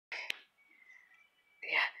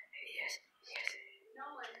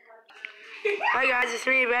Hi guys, it's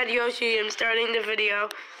me, White Yoshi. I'm starting the video.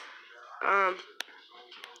 So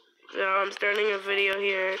I'm starting a video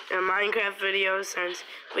here, a Minecraft video, since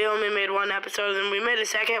we only made one episode and we made a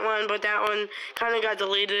second one, but that one kind of got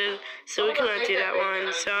deleted, so we couldn't do that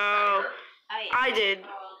one. So I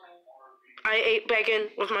ate bacon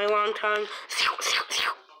with my long tongue.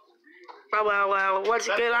 Well, let's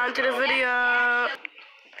get on to the video.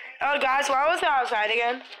 Oh guys, why was I outside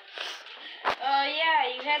again?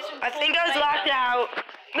 Yeah, you had some. I think I was locked out.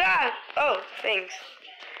 Ah! Oh, thanks.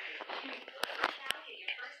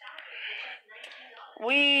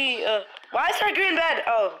 Why is there a green bed?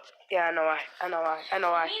 Oh, yeah, I know why.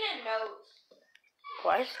 You need a note.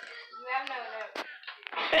 What? You have no note.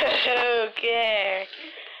 Who cares?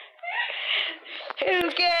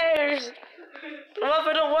 Who cares? What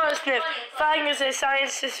for the one sniff? Finding is a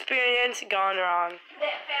science experience gone wrong.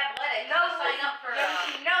 No, sign up for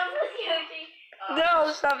Yoshi.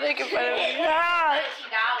 No, stop making fun of me. Ah!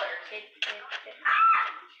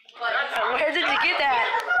 Where did you get that?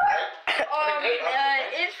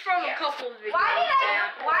 It's from a couple of videos. Why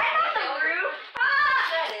am I on the roof?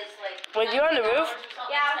 Were you on the roof?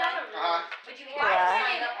 Yeah, I was on the roof. But you have to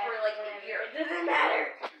sign up for like a year. It doesn't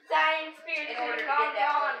matter. Science experience is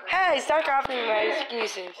gone. Hey, stop copying my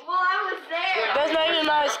excuses. Well, I was there. That's not even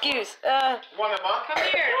my excuse. Come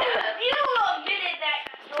here. You admitted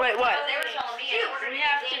that. Wait, what? They were telling me we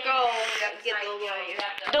have to go get the lawyer.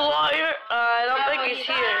 The lawyer? I don't think he's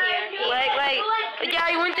here. Wait. Yeah,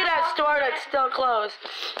 he went to that store that's still closed.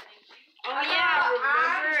 Oh yeah,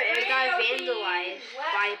 remember it got vandalized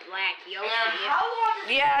by Black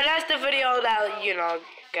Yoshi. Yeah, that's the video that,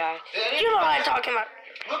 guy. You know what I'm talking about.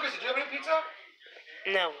 Lucas, did you have any pizza?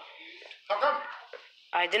 No. How come?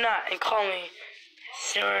 I did not, and call me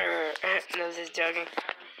sir. No, just joking.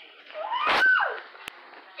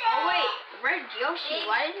 Oh wait, Red Yoshi,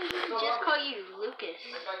 why didn't he just call you Lucas?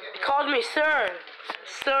 He called me sir.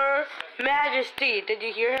 Sir Majesty. Did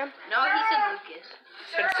you hear him? No, he said Lucas.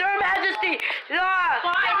 Sir Majesty!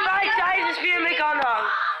 My science experiment gone wrong.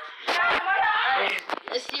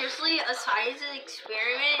 Seriously, a science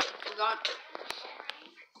experiment gone.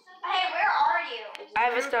 Hey, where are you? I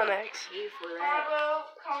have a stone axe. For that.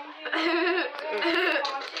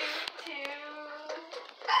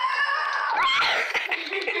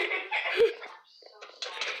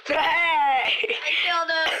 Hey! I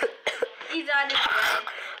killed him. He's on his bed.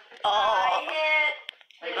 Oh.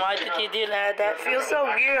 Why did you do that? That feels so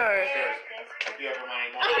weird.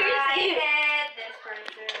 I hit this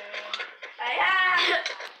person.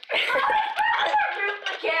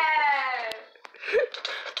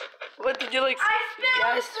 What did you like?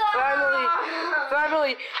 Yes,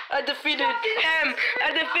 finally, I defeated him.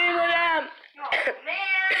 Oh, man,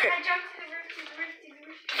 I jumped to the roof.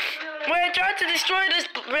 Wait, I tried to destroy this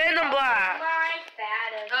random block.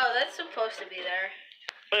 Oh, that's supposed to be there.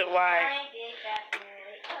 Wait, why?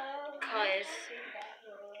 Cause.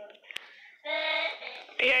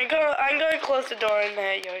 Here, I'm going to close the door in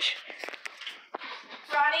there, Yoshi.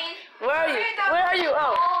 Ronnie. Where are you?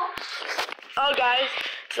 Oh, guys.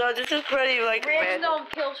 So this is pretty random. Random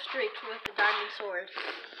kill streaks with the diamond sword.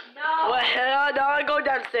 No. What? No, I go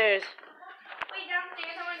downstairs. Wait,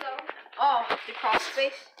 downstairs, I want to go. Oh, the cross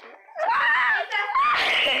space.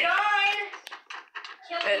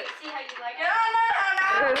 Kill me, see how you like it. No.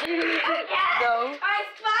 No. I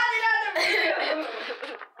spotted on the roof.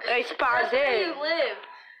 I spawned Where in. you live?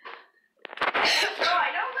 No,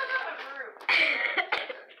 I don't live on the roof.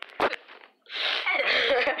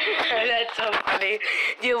 That's so funny.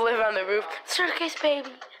 You live on the roof. Circus, baby.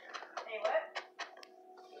 Hey, what?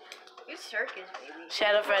 Who's Circus, baby?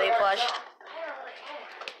 Shadow Freddy plush.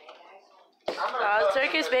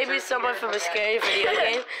 Circus Baby is someone from a scary video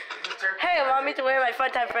game. Hey, allow me to wear my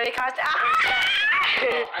Funtime Freddy costume.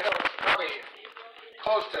 I don't, probably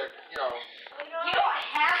close to, You don't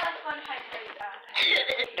have a Funtime Freddy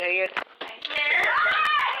costume. Dang it.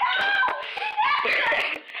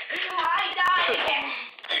 I died again.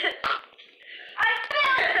 I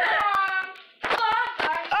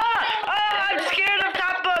I'm scared of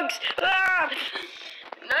top bugs.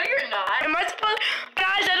 No, you're not. Am I supposed?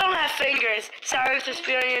 Guys, I don't have fingers. Science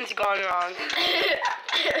experience gone wrong. I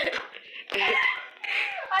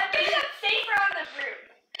think I'm safer on the roof.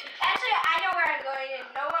 Actually, I know where I'm going and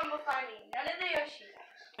no one will find me. None of the Yoshis.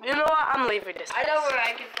 You know what? I'm leaving this. I know where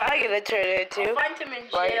I can find I gotta turn it too. I'll find him in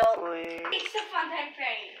jail. It's a Funtime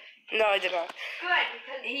Freddy. No, I did not. Good,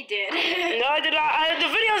 because he did. No, I did not. The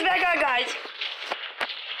video's back on, guys.